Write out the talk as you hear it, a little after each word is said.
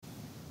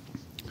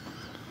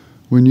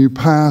When you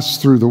pass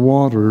through the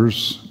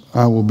waters,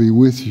 I will be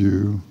with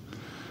you,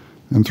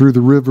 and through the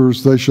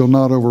rivers they shall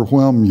not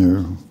overwhelm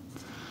you.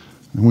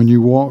 And when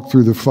you walk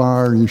through the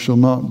fire, you shall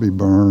not be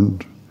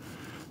burned,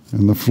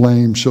 and the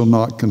flame shall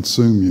not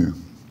consume you.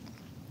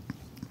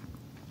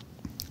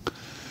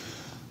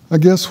 I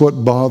guess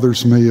what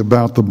bothers me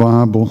about the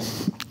Bible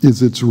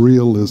is its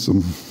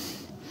realism.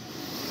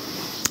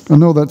 I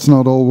know that's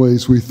not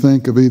always we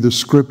think of either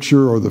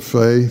Scripture or the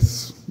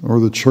faith or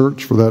the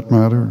church for that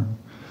matter.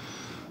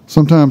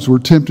 Sometimes we're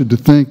tempted to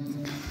think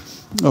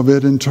of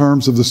it in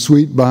terms of the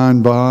sweet by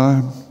and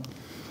by,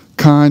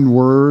 kind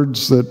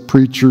words that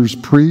preachers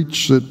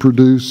preach that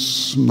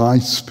produce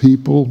nice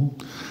people,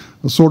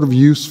 a sort of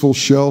useful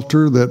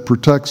shelter that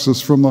protects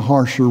us from the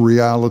harsher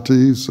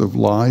realities of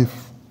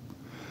life.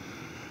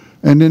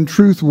 And in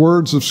truth,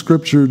 words of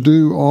Scripture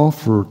do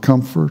offer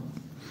comfort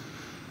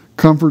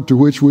to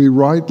which we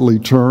rightly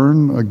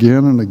turn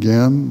again and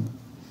again.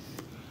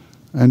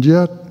 And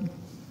yet,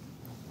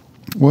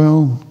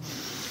 well,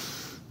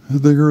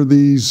 there are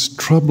these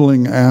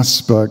troubling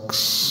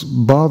aspects,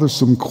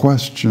 bothersome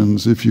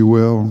questions, if you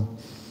will.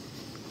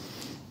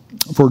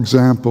 For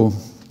example,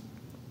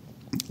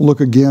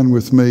 look again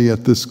with me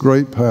at this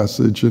great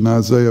passage in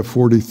Isaiah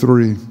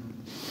 43.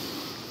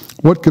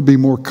 What could be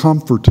more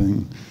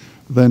comforting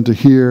than to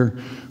hear,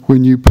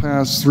 when you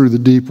pass through the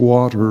deep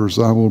waters,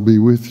 I will be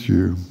with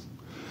you.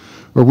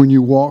 Or when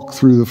you walk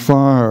through the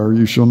fire,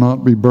 you shall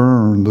not be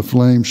burned, the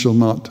flame shall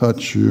not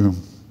touch you.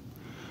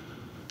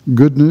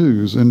 Good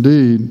news,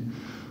 indeed.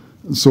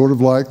 Sort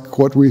of like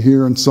what we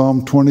hear in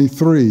Psalm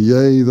 23,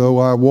 yea, though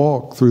I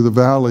walk through the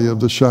valley of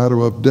the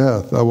shadow of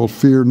death, I will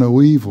fear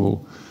no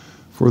evil,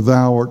 for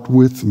thou art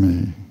with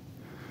me.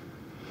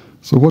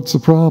 So what's the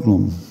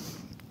problem?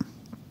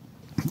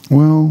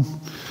 Well,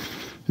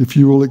 if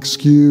you will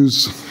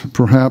excuse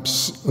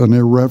perhaps an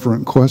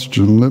irreverent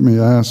question, let me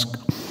ask,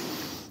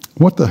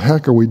 what the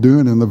heck are we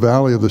doing in the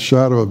valley of the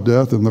shadow of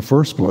death in the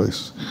first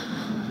place?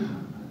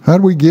 How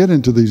did we get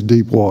into these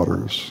deep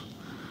waters?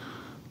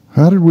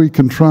 How did we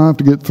contrive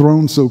to get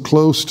thrown so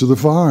close to the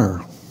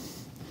fire?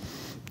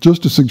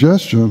 Just a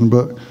suggestion,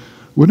 but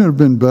wouldn't it have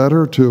been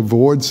better to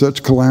avoid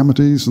such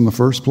calamities in the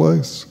first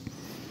place?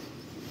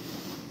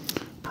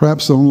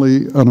 Perhaps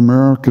only an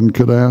American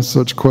could ask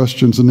such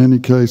questions. In any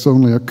case,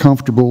 only a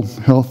comfortable,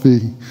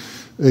 healthy,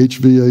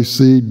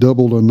 HVAC,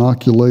 double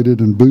inoculated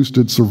and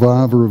boosted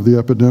survivor of the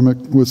epidemic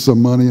with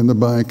some money in the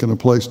bank and a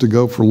place to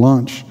go for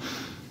lunch,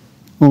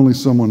 only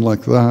someone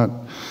like that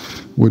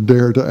would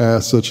dare to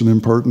ask such an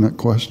impertinent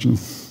question.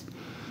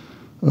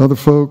 Other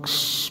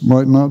folks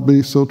might not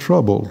be so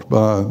troubled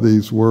by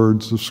these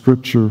words of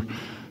Scripture,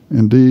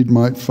 indeed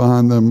might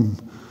find them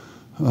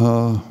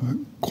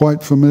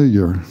quite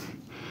familiar.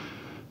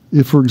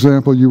 If, for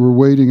example, you were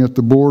waiting at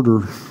the border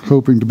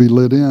hoping to be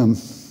let in,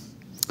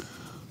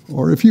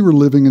 or if you were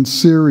living in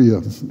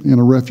Syria in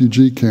a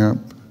refugee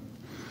camp,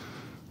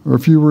 or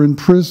if you were in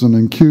prison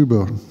in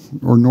Cuba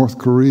or North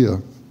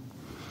Korea,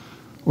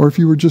 or if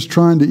you were just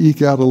trying to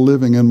eke out a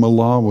living in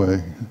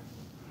Malawi,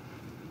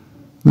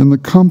 then the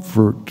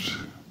comfort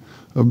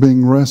of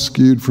being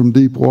rescued from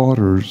deep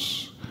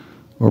waters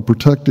or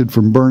protected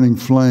from burning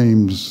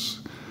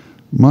flames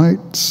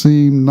might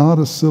seem not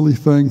a silly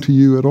thing to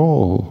you at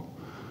all,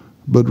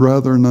 but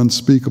rather an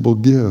unspeakable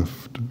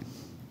gift.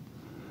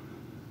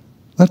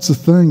 That's the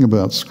thing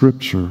about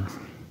Scripture.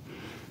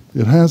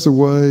 It has a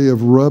way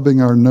of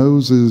rubbing our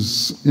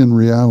noses in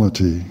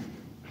reality.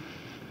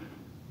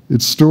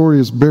 Its story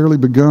has barely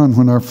begun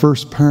when our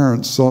first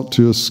parents sought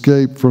to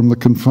escape from the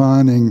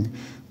confining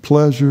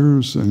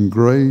pleasures and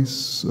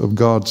grace of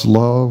God's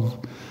love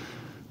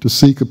to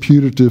seek a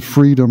putative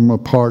freedom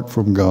apart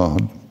from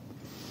God.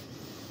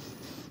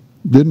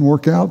 Didn't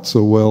work out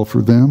so well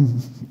for them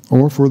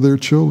or for their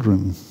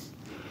children.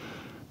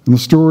 And the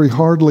story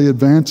hardly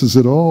advances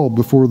at all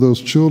before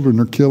those children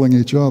are killing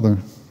each other.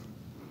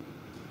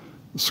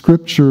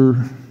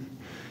 Scripture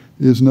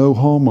is no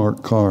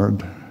Hallmark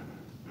card.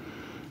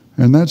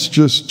 And that's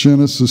just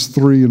Genesis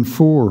 3 and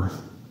 4.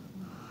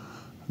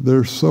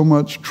 There's so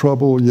much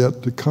trouble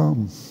yet to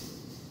come.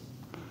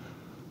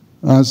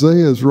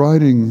 Isaiah is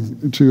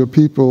writing to a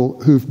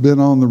people who've been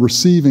on the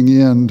receiving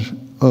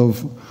end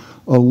of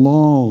a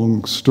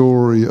long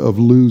story of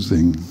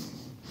losing.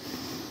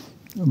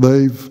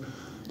 They've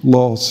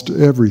lost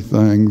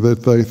everything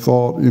that they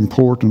thought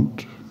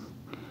important.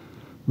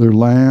 Their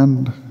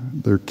land,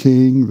 their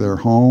king, their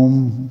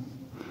home,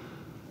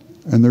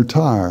 and they're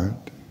tired.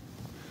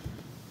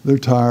 They're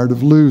tired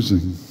of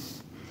losing,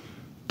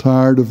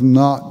 tired of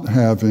not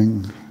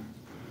having.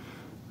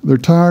 They're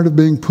tired of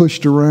being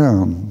pushed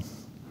around.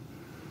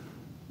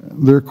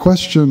 Their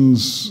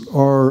questions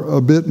are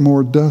a bit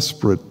more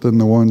desperate than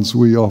the ones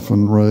we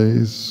often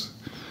raise.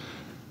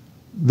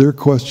 Their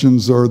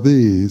questions are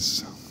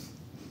these: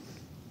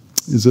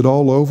 is it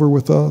all over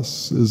with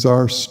us? Is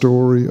our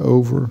story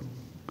over?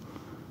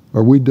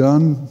 Are we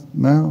done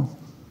now?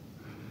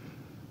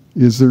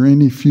 Is there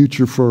any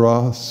future for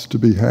us to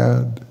be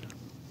had?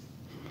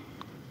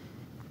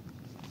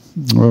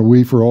 Well,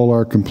 we, for all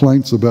our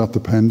complaints about the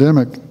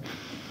pandemic,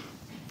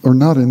 or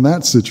not in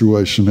that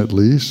situation at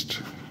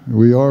least.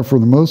 We are, for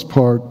the most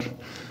part,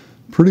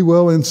 pretty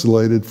well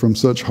insulated from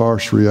such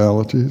harsh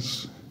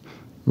realities,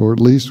 or at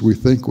least we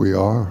think we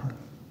are,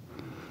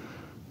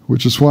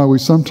 which is why we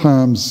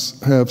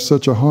sometimes have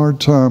such a hard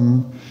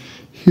time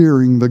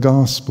hearing the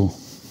gospel,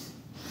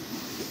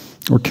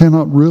 or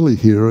cannot really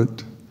hear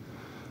it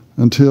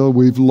until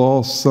we've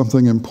lost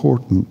something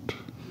important.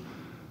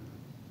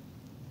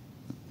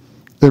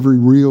 Every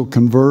real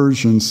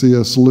conversion,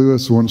 C.S.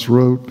 Lewis once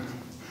wrote,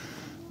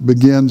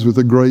 begins with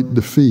a great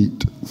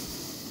defeat.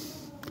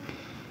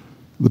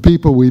 The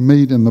people we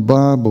meet in the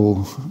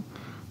Bible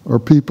are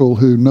people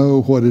who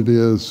know what it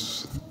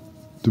is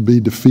to be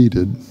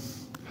defeated.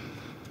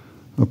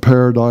 A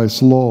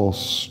paradise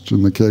lost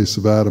in the case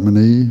of Adam and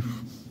Eve.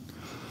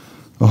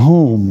 A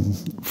home,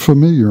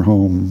 familiar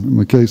home, in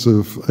the case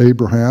of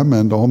Abraham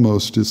and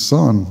almost his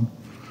son.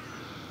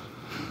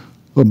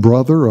 A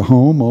brother, a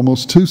home,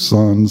 almost two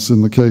sons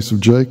in the case of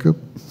Jacob.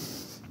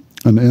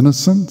 An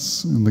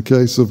innocence in the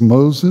case of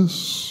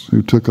Moses,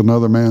 who took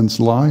another man's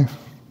life.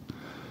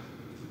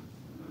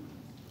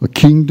 A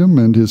kingdom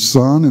and his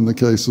son in the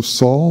case of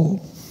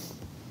Saul.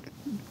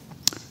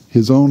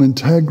 His own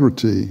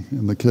integrity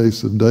in the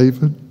case of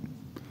David.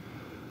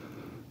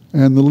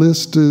 And the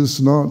list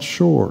is not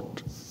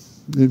short.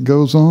 It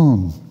goes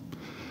on,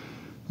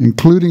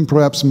 including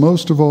perhaps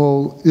most of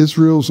all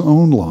Israel's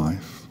own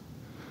life,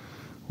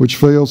 which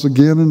fails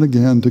again and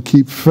again to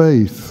keep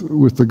faith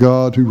with the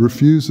God who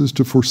refuses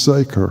to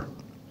forsake her.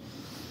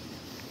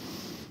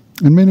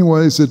 In many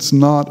ways, it's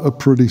not a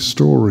pretty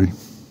story,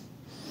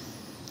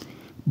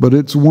 but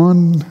it's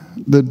one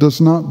that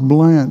does not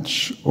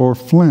blanch or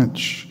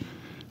flinch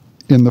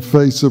in the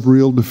face of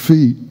real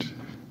defeat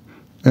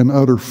and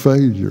utter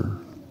failure,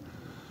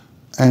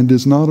 and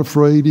is not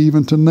afraid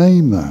even to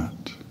name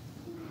that.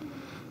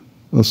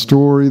 A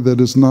story that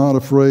is not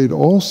afraid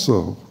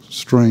also,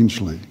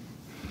 strangely,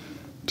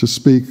 to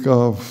speak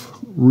of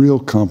real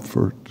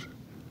comfort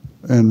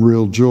and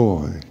real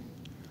joy.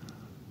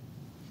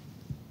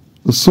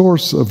 The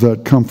source of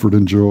that comfort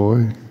and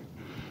joy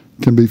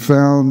can be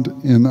found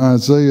in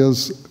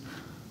Isaiah's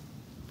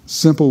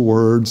simple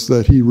words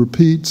that he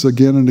repeats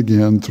again and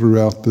again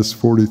throughout this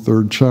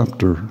 43rd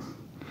chapter.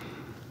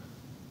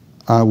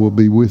 I will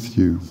be with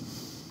you.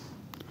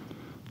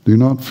 Do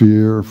not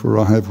fear, for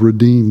I have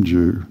redeemed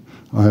you.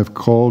 I have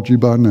called you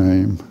by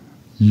name.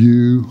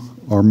 You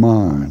are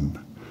mine.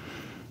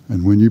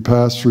 And when you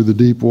pass through the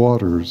deep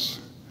waters,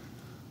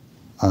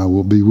 I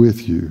will be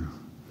with you.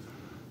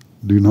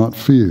 Do not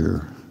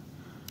fear,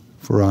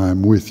 for I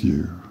am with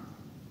you.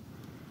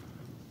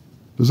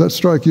 Does that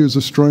strike you as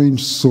a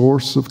strange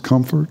source of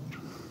comfort?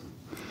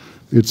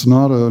 It's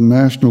not a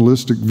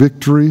nationalistic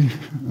victory.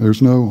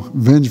 There's no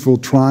vengeful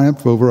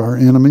triumph over our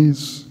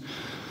enemies.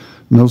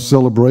 No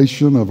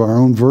celebration of our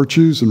own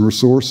virtues and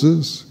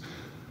resources.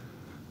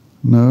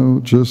 No,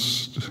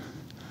 just,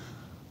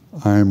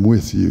 I am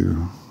with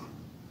you.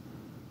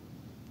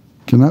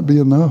 Can that be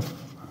enough?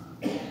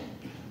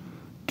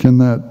 Can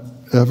that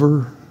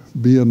ever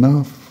be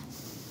enough?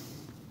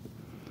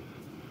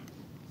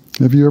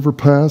 Have you ever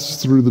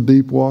passed through the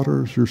deep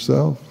waters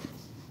yourself?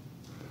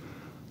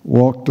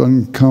 Walked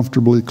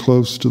uncomfortably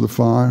close to the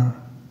fire?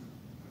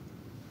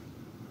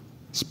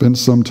 Spent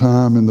some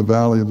time in the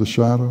valley of the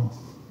shadow?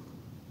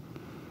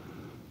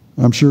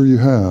 I'm sure you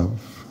have,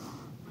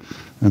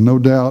 and no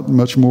doubt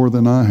much more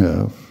than I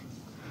have.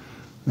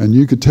 And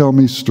you could tell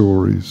me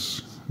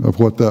stories of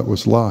what that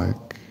was like.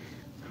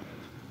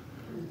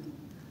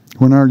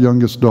 When our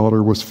youngest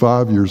daughter was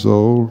 5 years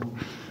old,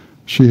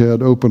 she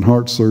had open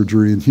heart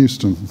surgery in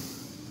Houston.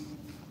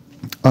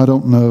 I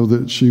don't know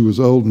that she was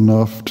old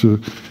enough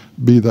to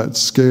be that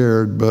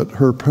scared, but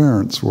her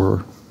parents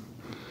were.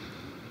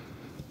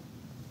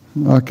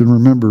 I can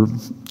remember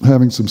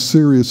having some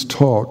serious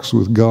talks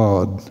with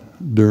God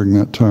during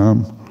that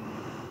time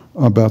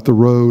about the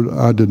road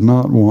I did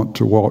not want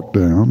to walk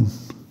down,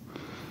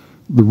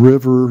 the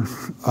river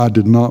I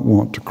did not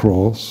want to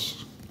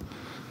cross,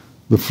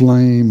 the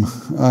flame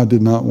I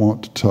did not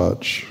want to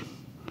touch.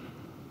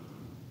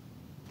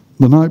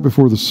 The night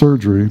before the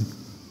surgery,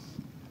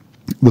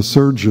 the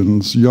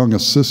surgeon's young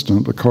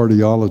assistant, a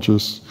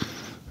cardiologist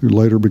who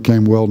later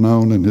became well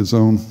known in his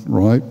own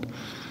right,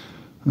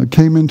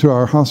 came into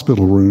our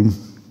hospital room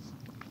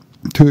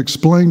to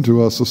explain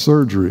to us the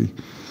surgery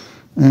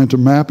and to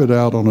map it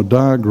out on a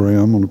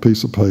diagram on a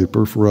piece of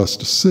paper for us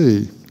to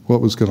see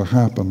what was going to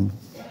happen.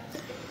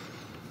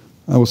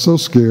 I was so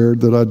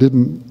scared that I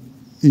didn't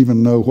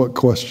even know what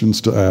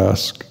questions to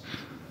ask.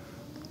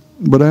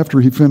 But after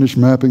he finished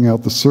mapping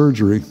out the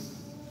surgery,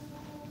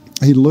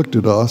 he looked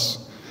at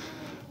us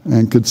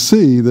and could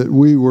see that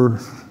we were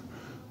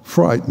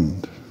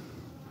frightened.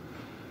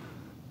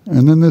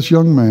 And then this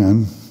young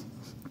man,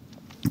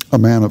 a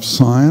man of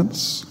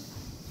science,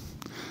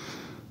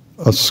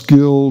 a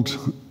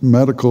skilled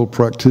medical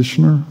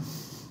practitioner,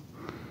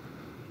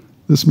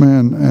 this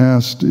man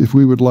asked if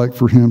we would like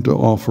for him to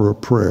offer a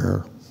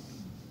prayer.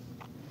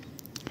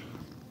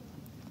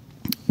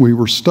 We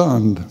were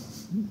stunned.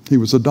 He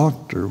was a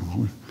doctor.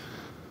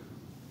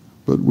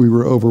 but we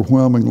were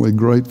overwhelmingly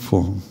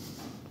grateful.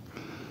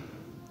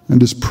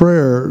 And his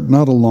prayer,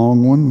 not a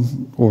long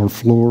one or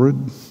florid,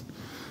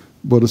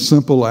 but a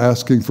simple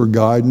asking for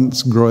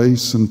guidance,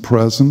 grace, and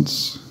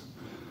presence,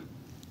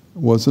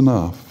 was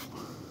enough.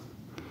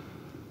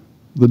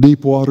 The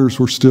deep waters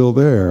were still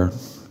there,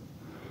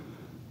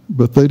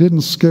 but they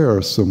didn't scare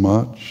us so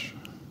much,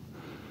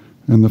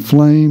 and the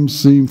flames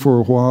seemed for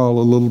a while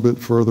a little bit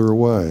further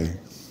away.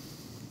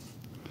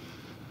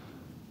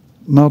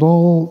 Not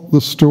all the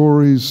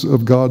stories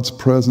of God's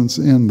presence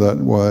end that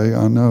way,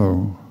 I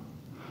know.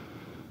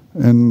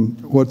 And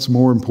what's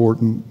more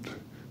important,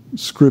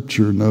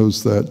 Scripture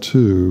knows that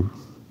too.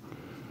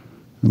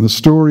 And the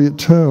story it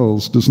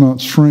tells does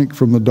not shrink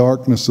from the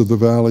darkness of the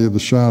valley of the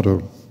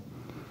shadow.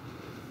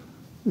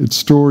 Its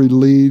story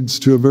leads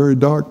to a very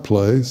dark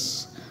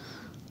place,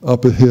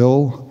 up a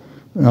hill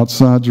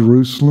outside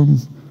Jerusalem,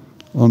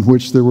 on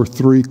which there were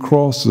 3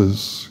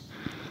 crosses.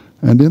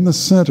 And in the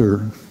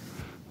center,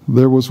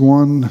 there was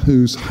one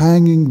whose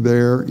hanging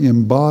there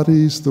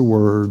embodies the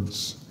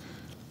words,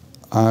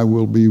 "I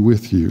will be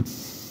with you."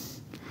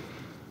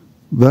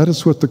 That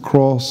is what the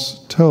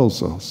cross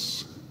tells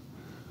us.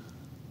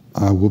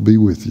 I will be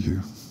with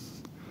you.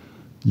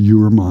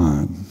 You are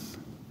mine.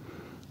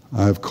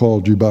 I have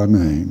called you by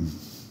name.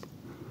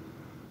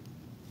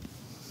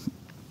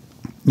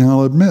 Now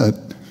I'll admit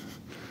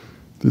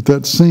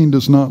that scene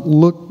does not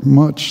look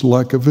much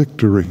like a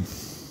victory.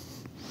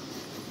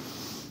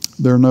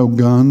 There are no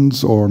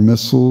guns or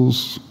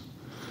missiles,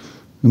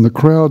 and the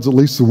crowds, at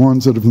least the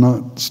ones that have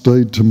not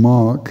stayed to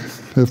mock,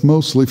 have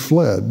mostly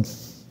fled.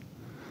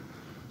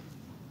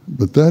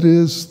 But that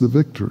is the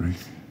victory.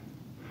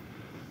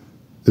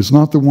 It's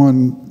not the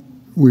one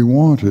we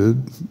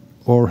wanted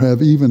or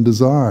have even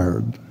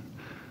desired.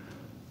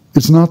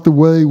 It's not the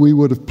way we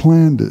would have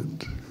planned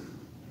it.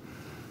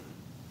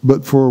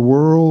 But for a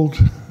world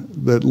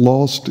that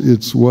lost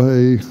its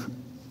way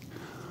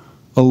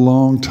a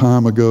long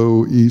time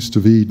ago east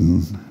of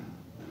Eden,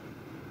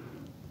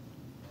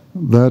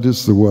 that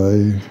is the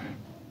way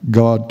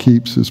God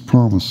keeps his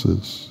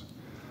promises,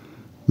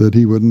 that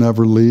he would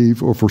never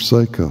leave or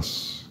forsake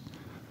us,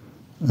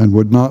 and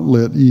would not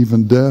let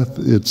even death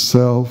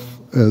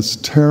itself, as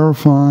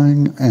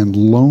terrifying and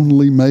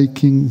lonely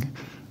making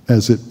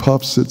as it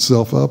puffs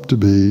itself up to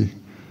be,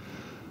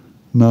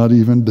 not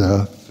even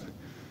death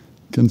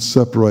can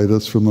separate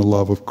us from the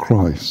love of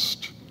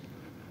Christ.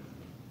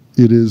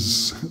 It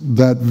is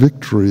that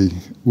victory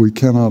we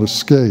cannot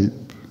escape,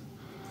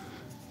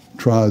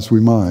 try as we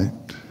might.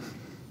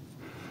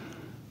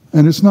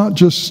 And it's not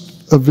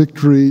just a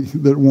victory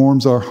that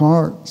warms our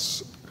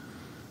hearts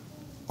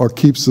or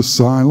keeps us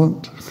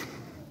silent.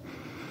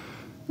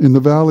 In the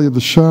valley of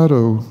the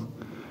shadow,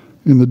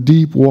 in the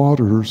deep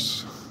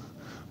waters,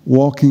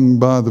 walking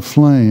by the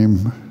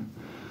flame,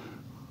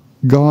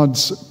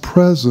 God's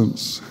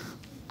presence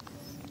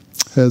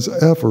has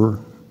ever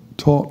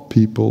taught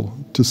people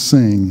to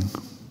sing.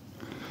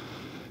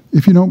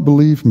 If you don't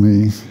believe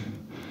me,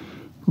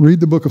 read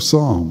the book of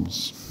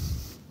Psalms,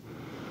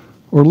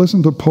 or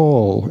listen to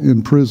Paul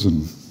in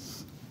prison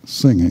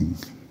singing.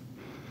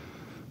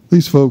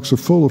 These folks are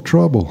full of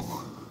trouble,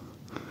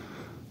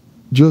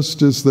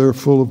 just as they're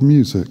full of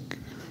music.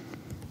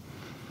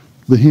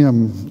 The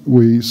hymn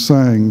we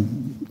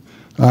sang,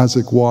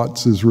 Isaac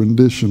Watts'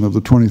 rendition of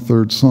the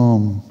 23rd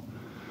Psalm,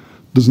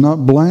 does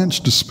not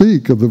blanch to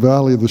speak of the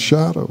valley of the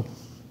shadow.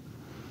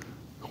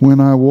 When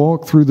I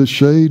walk through the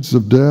shades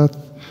of death,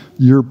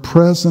 your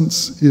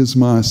presence is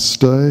my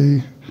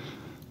stay.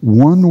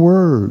 One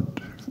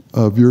word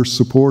of your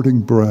supporting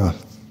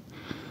breath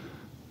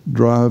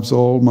drives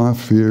all my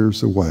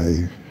fears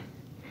away.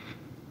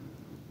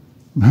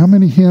 And how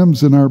many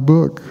hymns in our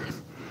book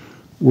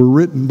were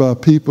written by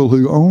people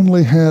who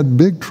only had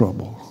big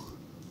trouble?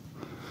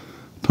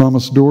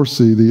 Thomas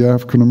Dorsey, the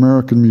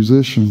African-American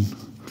musician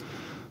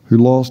who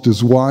lost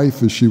his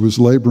wife as she was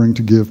laboring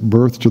to give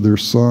birth to their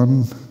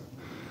son,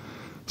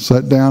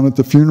 sat down at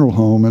the funeral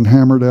home and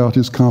hammered out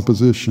his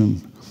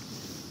composition.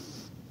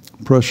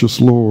 Precious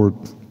Lord,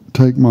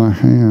 take my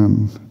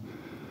hand,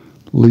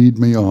 lead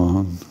me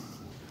on,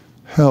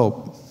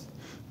 help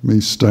me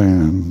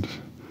stand.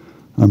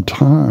 I'm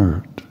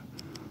tired,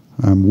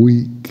 I'm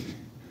weak,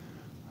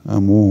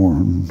 I'm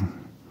worn.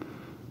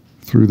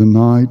 Through the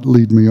night,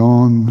 lead me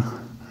on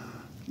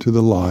to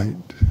the light.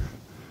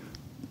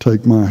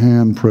 Take my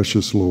hand,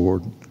 precious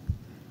Lord,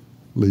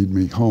 lead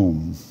me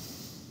home.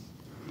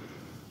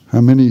 How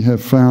many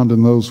have found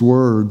in those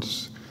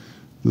words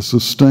the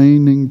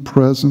sustaining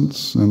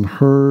presence and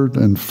heard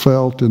and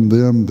felt in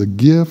them the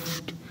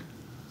gift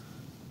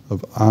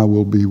of I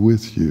will be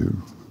with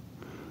you.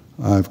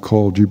 I've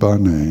called you by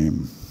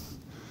name.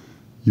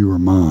 You are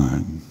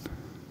mine.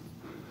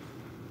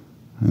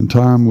 And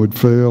time would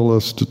fail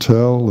us to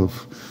tell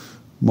of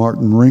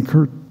Martin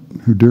Rinkert,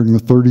 who during the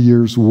 30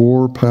 Years'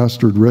 War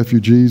pastored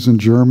refugees in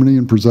Germany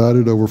and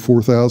presided over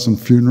 4,000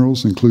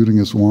 funerals, including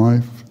his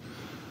wife,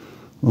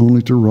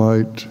 only to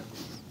write,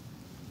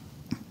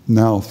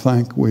 "Now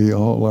thank we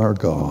all our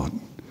God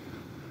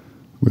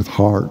with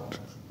heart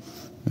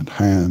and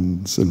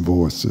hands and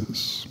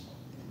voices.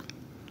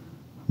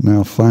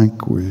 Now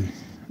thank we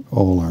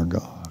all our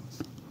God.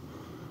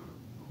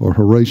 Or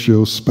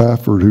Horatio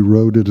Spafford, who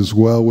wrote, "It is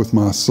well with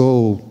my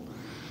soul,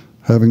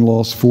 having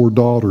lost 4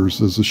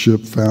 daughters as the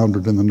ship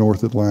foundered in the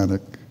North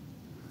Atlantic."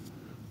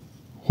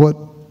 What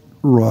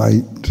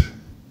right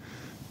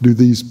do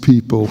these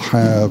people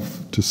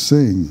have to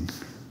sing?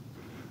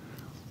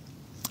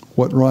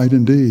 What right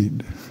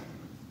indeed?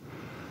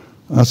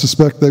 I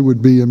suspect they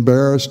would be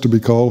embarrassed to be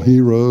called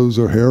heroes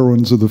or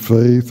heroines of the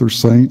faith or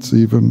saints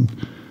even.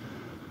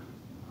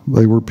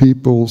 They were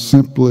people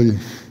simply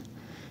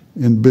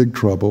in big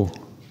trouble,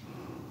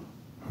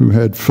 who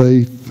had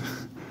faith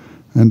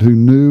and who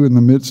knew in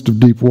the midst of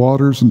deep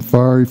waters and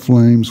fiery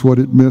flames what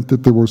it meant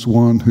that there was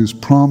one whose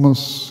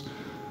promise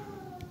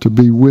to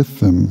be with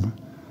them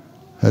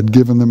had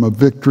given them a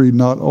victory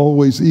not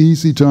always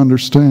easy to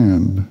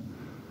understand,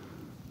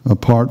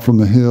 apart from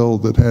the hill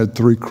that had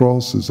 3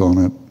 crosses on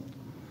it,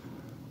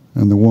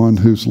 and the one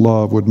whose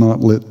love would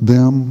not let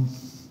them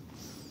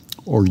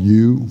or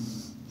you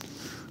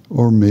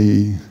or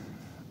me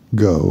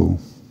go.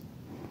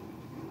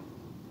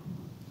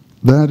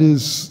 That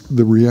is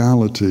the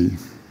reality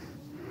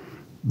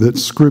that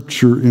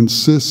Scripture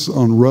insists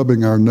on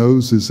rubbing our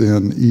noses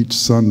in each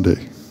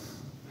Sunday.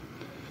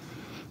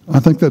 I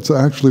think that's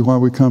actually why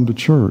we come to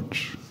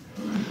church,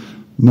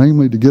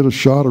 namely to get a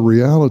shot of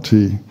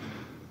reality,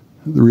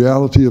 the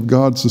reality of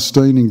God's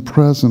sustaining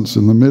presence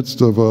in the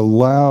midst of a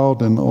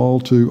loud and all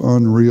too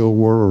unreal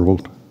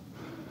world.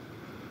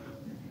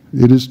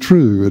 It is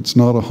true, it's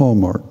not a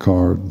Hallmark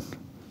card,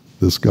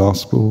 this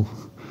gospel,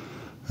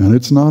 and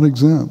it's not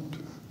exempt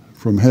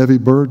from heavy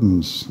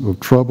burdens of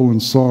trouble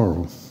and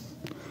sorrow.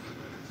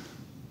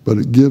 But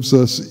it gives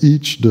us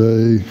each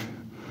day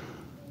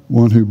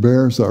one who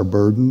bears our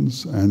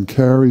burdens and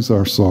carries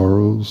our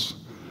sorrows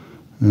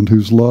and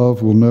whose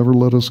love will never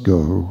let us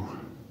go.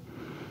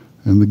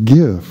 And the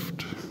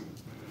gift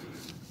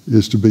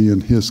is to be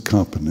in his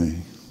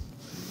company.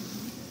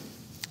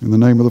 In the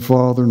name of the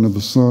Father, and of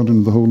the Son, and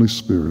of the Holy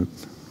Spirit.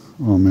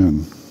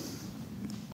 Amen.